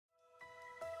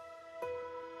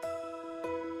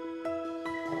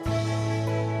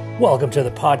Welcome to the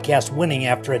podcast Winning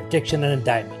After Addiction and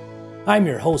Indictment. I'm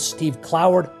your host, Steve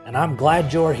Cloward, and I'm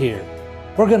glad you're here.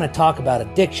 We're going to talk about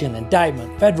addiction,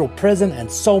 indictment, federal prison,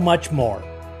 and so much more.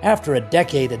 After a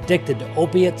decade addicted to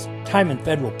opiates, time in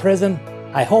federal prison,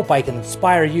 I hope I can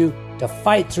inspire you to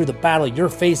fight through the battle you're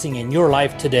facing in your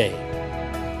life today.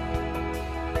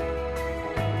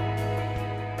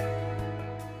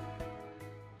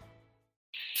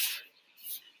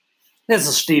 This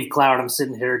is Steve Cloward. I'm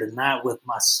sitting here tonight with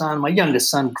my son, my youngest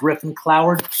son, Griffin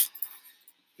Cloward.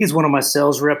 He's one of my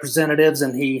sales representatives,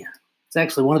 and he's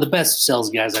actually one of the best sales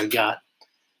guys I've got.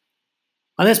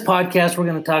 On this podcast, we're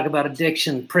going to talk about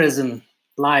addiction, prison,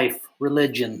 life,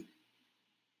 religion,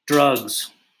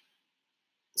 drugs,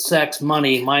 sex,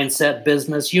 money, mindset,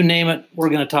 business, you name it, we're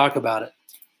going to talk about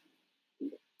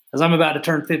it. As I'm about to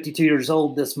turn 52 years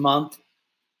old this month,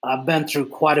 I've been through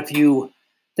quite a few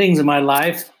things in my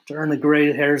life to earn the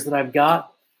gray hairs that I've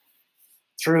got,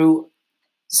 through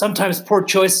sometimes poor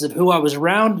choices of who I was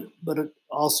around, but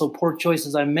also poor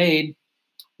choices I made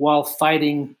while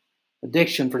fighting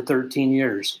addiction for 13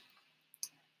 years.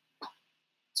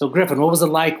 So Griffin, what was it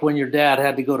like when your dad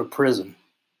had to go to prison?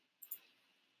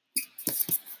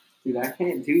 Dude, I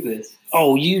can't do this.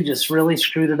 Oh, you just really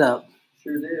screwed it up.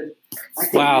 Sure did.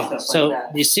 Wow. So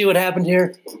do you see what happened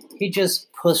here? He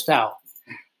just pussed out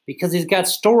because he's got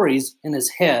stories in his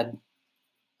head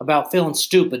about feeling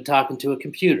stupid talking to a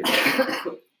computer.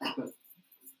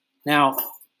 Now,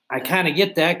 I kind of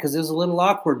get that because it was a little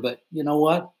awkward, but you know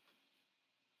what?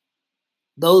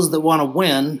 Those that want to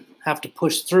win have to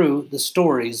push through the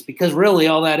stories, because really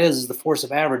all that is the force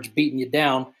of average beating you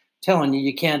down, telling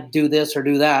you can't do this or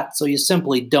do that, so you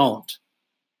simply don't.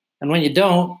 And when you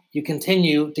don't, you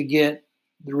continue to get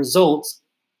the results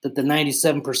that the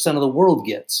 97% of the world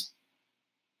gets.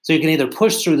 So you can either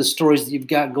push through the stories that you've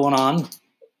got going on,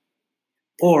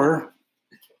 or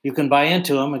you can buy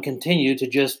into them and continue to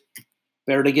just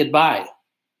barely get by.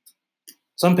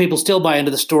 Some people still buy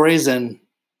into the stories and,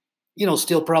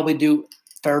 still probably do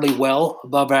fairly well,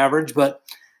 above average, but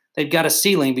they've got a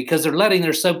ceiling because they're letting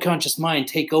their subconscious mind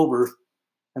take over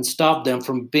and stop them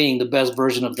from being the best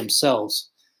version of themselves.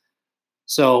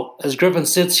 So as Griffin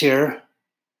sits here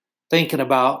thinking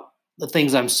about the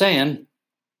things I'm saying,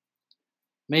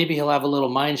 maybe he'll have a little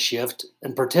mind shift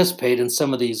and participate in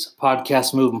some of these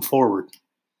podcasts moving forward.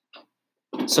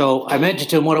 So I mentioned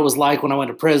to him what it was like when I went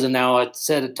to prison. Now I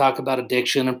said to talk about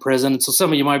addiction and prison. And so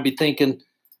some of you might be thinking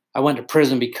I went to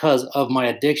prison because of my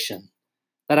addiction.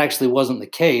 That actually wasn't the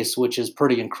case, which is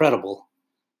pretty incredible.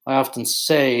 I often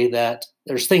say that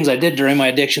there's things I did during my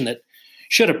addiction that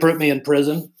should have put me in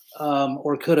prison,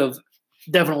 or could have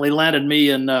definitely landed me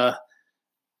in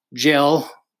jail.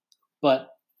 But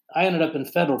I ended up in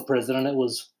federal prison, and it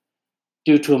was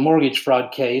due to a mortgage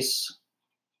fraud case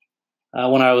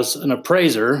when I was an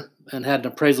appraiser and had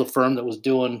an appraisal firm that was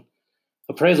doing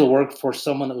appraisal work for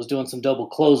someone that was doing some double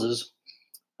closes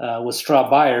with straw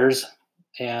buyers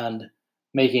and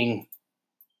making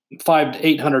 $500,000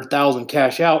 to $800,000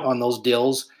 cash out on those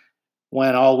deals,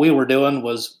 when all we were doing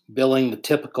was billing the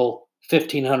typical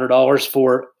 $1,500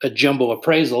 for a jumbo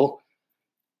appraisal.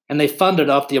 And they funded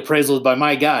off the appraisals by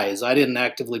my guys. I didn't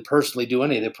actively personally do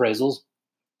any of the appraisals,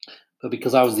 but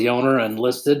because I was the owner and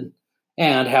listed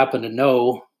and happened to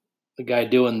know the guy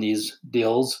doing these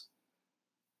deals,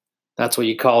 that's what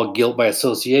you call guilt by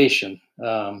association.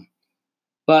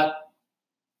 But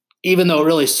even though it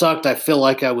really sucked, I feel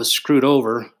like I was screwed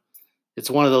over. It's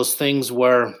one of those things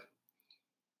where,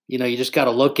 you just got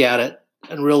to look at it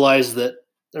and realize that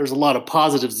there's a lot of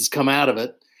positives that's come out of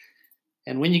it.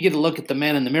 And when you get to look at the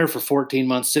man in the mirror for 14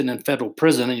 months sitting in federal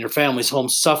prison and your family's home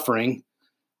suffering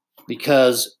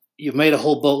because you've made a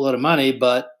whole boatload of money,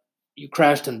 but you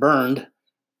crashed and burned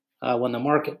when the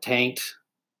market tanked.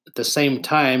 At the same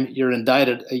time, you're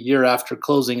indicted a year after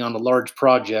closing on a large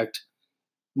project,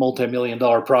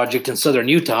 multi-million-dollar project in southern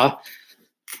Utah.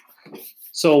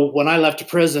 So when I left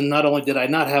prison, not only did I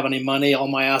not have any money, all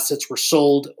my assets were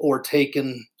sold or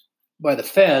taken by the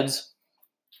feds.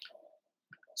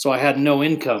 So I had no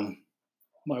income.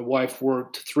 My wife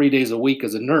worked 3 days a week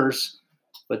as a nurse,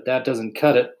 but that doesn't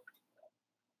cut it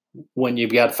when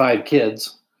you've got 5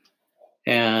 kids.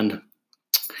 And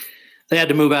they had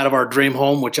to move out of our dream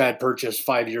home, which I had purchased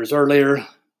 5 years earlier,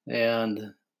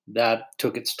 and that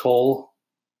took its toll.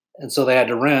 And so they had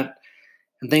to rent,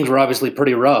 and things were obviously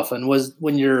pretty rough. And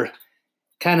when you're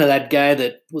kind of that guy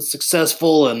that was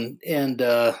successful and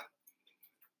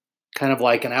kind of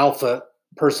like an alpha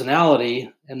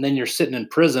personality, and then you're sitting in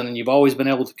prison and you've always been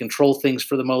able to control things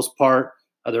for the most part,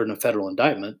 other than a federal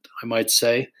indictment, I might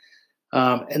say.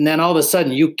 And then all of a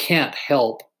sudden you can't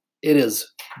help. It is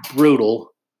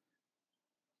brutal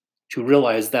to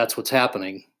realize that's what's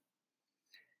happening.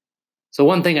 So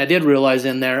one thing I did realize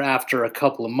in there after a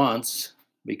couple of months,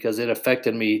 because it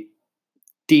affected me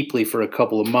deeply for a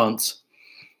couple of months,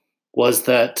 was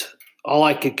that all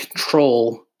I could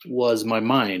control was my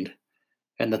mind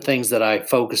and the things that I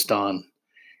focused on.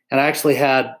 And I actually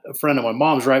had a friend of my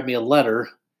mom's write me a letter,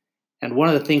 and one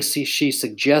of the things she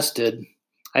suggested,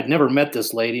 I'd never met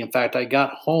this lady. In fact, I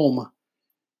got home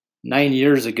 9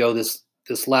 years ago this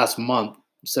last month,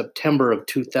 September of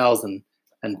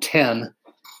 2010,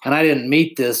 and I didn't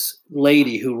meet this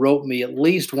lady who wrote me at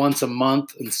least once a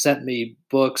month and sent me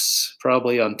books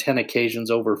probably on 10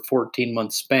 occasions over a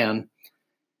 14-month span.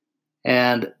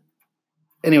 And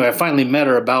anyway, I finally met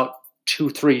her about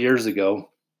 2-3 years ago.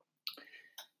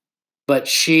 But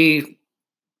she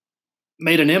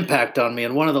made an impact on me.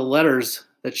 And one of the letters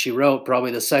that she wrote,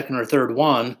 probably the second or third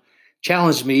one,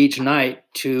 challenged me each night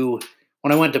to,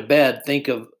 when I went to bed, think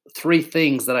of 3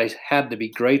 things that I had to be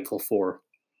grateful for.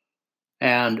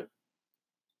 And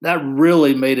that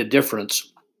really made a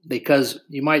difference, because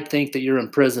you might think that you're in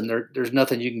prison, there's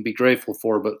nothing you can be grateful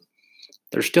for, but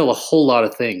there's still a whole lot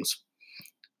of things.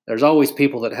 There's always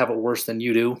people that have it worse than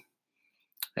you do.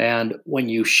 And when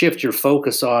you shift your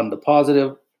focus on the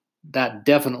positive, that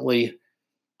definitely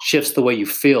shifts the way you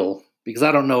feel. Because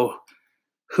I don't know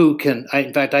who can,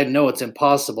 in fact, I know it's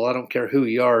impossible. I don't care who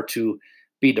you are, to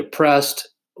be depressed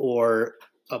or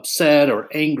upset or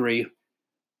angry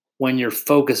when you're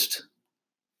focused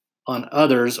on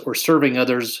others or serving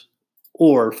others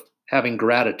or having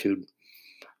gratitude.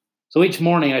 So each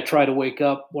morning I try to wake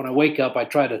up. When I wake up, I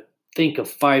try to think of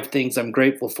 5 things I'm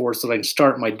grateful for so that I can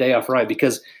start my day off right,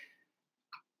 because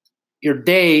your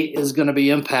day is going to be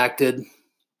impacted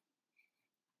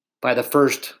by the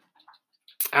first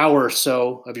hour or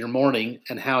so of your morning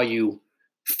and how you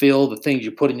feel, the things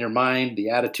you put in your mind, the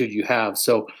attitude you have.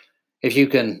 So if you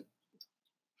can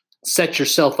set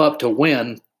yourself up to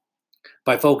win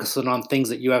by focusing on things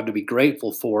that you have to be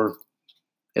grateful for,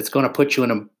 it's going to put you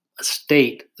in a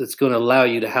state that's going to allow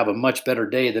you to have a much better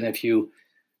day than if you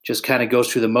just kind of go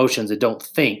through the motions and don't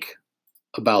think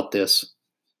about this.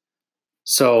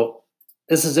 So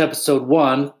this is episode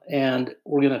 1, and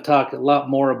we're going to talk a lot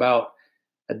more about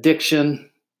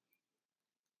addiction,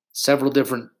 several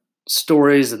different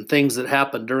stories and things that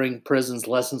happened during prisons,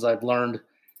 lessons I've learned,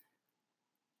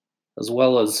 as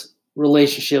well as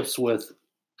relationships with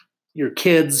your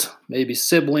kids, maybe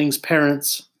siblings,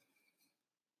 parents,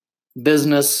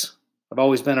 business. I've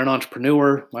always been an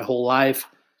entrepreneur my whole life,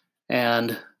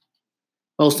 and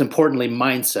most importantly,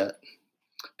 mindset.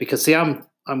 Because see,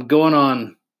 I'm going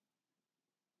on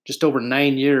just over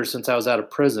 9 years since I was out of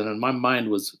prison, and my mind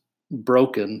was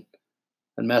broken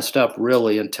and messed up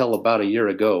really until about a year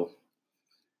ago.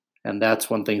 And that's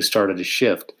when things started to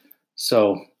shift.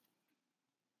 So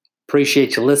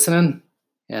appreciate you listening.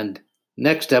 And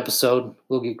next episode,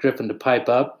 we'll get Griffin to pipe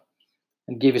up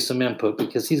and give you some input,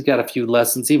 because he's got a few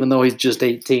lessons, even though he's just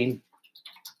 18.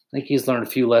 I think he's learned a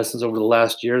few lessons over the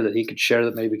last year that he could share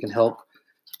that maybe can help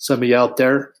some of you out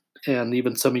there and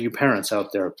even some of you parents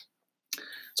out there.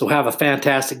 So have a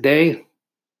fantastic day.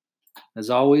 As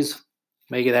always,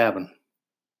 make it happen.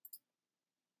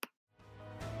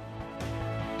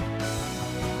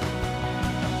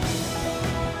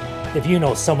 If you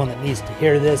know someone that needs to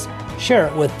hear this, share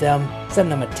it with them. Send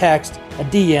them a text, a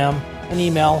DM, an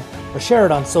email, or share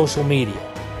it on social media.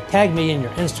 Tag me in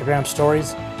your Instagram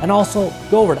stories, and also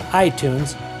go over to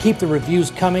iTunes. Keep the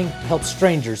reviews coming to help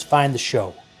strangers find the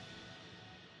show.